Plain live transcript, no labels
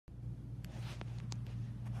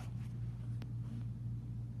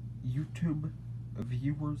YouTube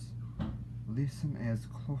viewers, listen as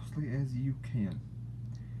closely as you can.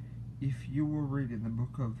 If you will read in the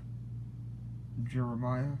book of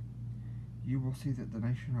Jeremiah, you will see that the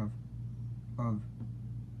nation of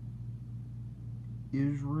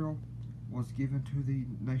Israel was given to the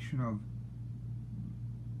nation of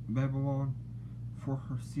Babylon for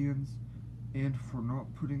her sins and for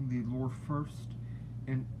not putting the Lord first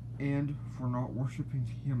and for not worshiping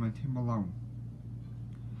Him and Him alone.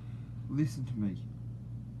 Listen to me.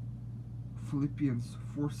 Philippians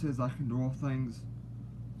 4 says, I can do all things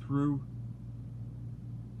through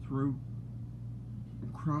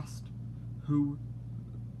Christ who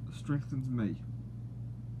strengthens me.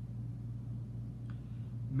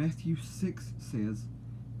 Matthew 6 says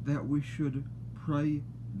that we should pray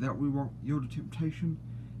that we won't yield to temptation,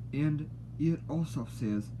 and it also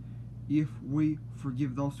says if we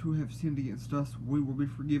forgive those who have sinned against us, we will be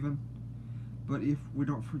forgiven, but if we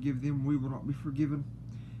don't forgive them, we will not be forgiven.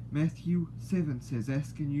 Matthew 7 says,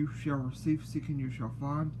 ask and you shall receive, seek and you shall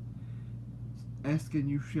find. Ask and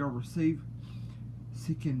you shall receive,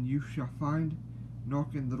 seek and you shall find,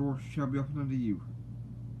 knock and the door shall be opened unto you.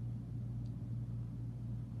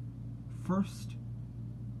 1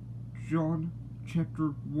 John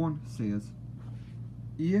chapter 1 says,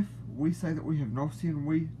 if we say that we have no sin,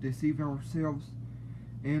 we deceive ourselves,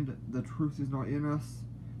 and the truth is not in us.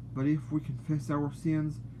 But if we confess our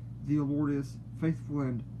sins, the Lord is faithful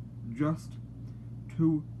and just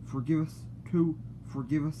to forgive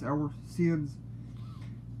us our sins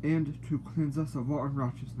and to cleanse us of all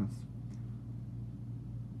unrighteousness.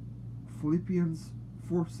 Philippians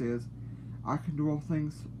 4 says, I can do all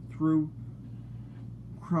things through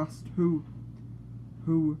Christ who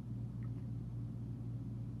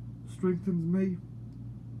strengthens me.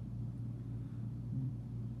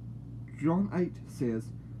 John 8 says,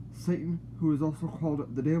 Satan, who is also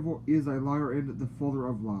called the devil, is a liar and the father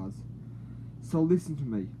of lies. So listen to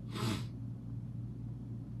me.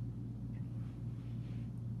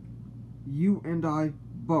 You and I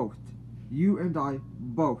both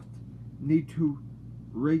need to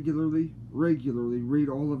regularly read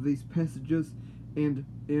all of these passages and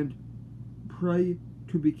pray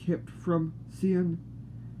to be kept from sin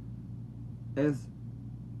as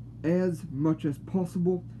much as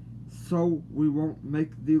possible, so we won't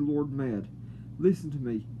make the Lord mad. Listen to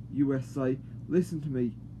me, USA. Listen to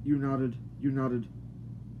me, United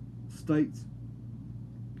States.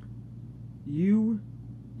 You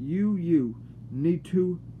need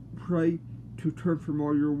to pray to turn from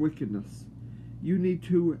all your wickedness. You need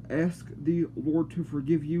to ask the Lord to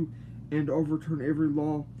forgive you and overturn every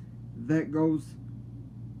law that goes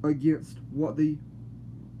against what the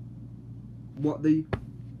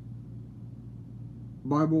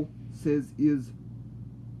Bible says is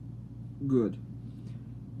good.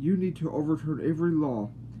 You need to overturn every law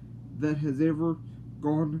that has ever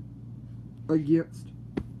gone against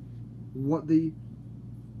what the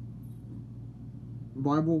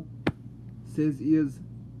Bible says is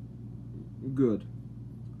good.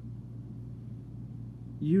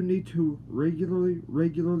 You need to regularly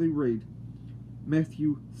read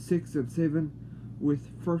Matthew 6 and 7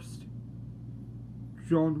 with 1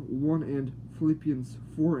 John 1 and Philippians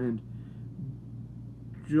 4 and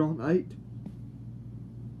John 8.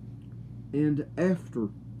 And after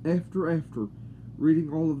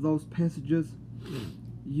reading all of those passages,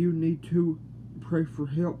 you need to pray for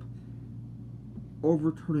help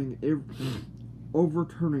overturning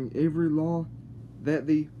every law that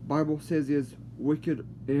the Bible says is wicked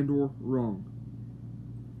and or wrong.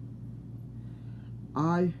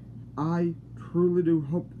 I truly do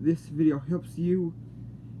hope this video helps you,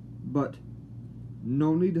 but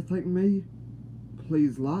no need to thank me.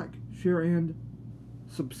 Please like, share, and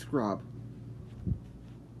subscribe.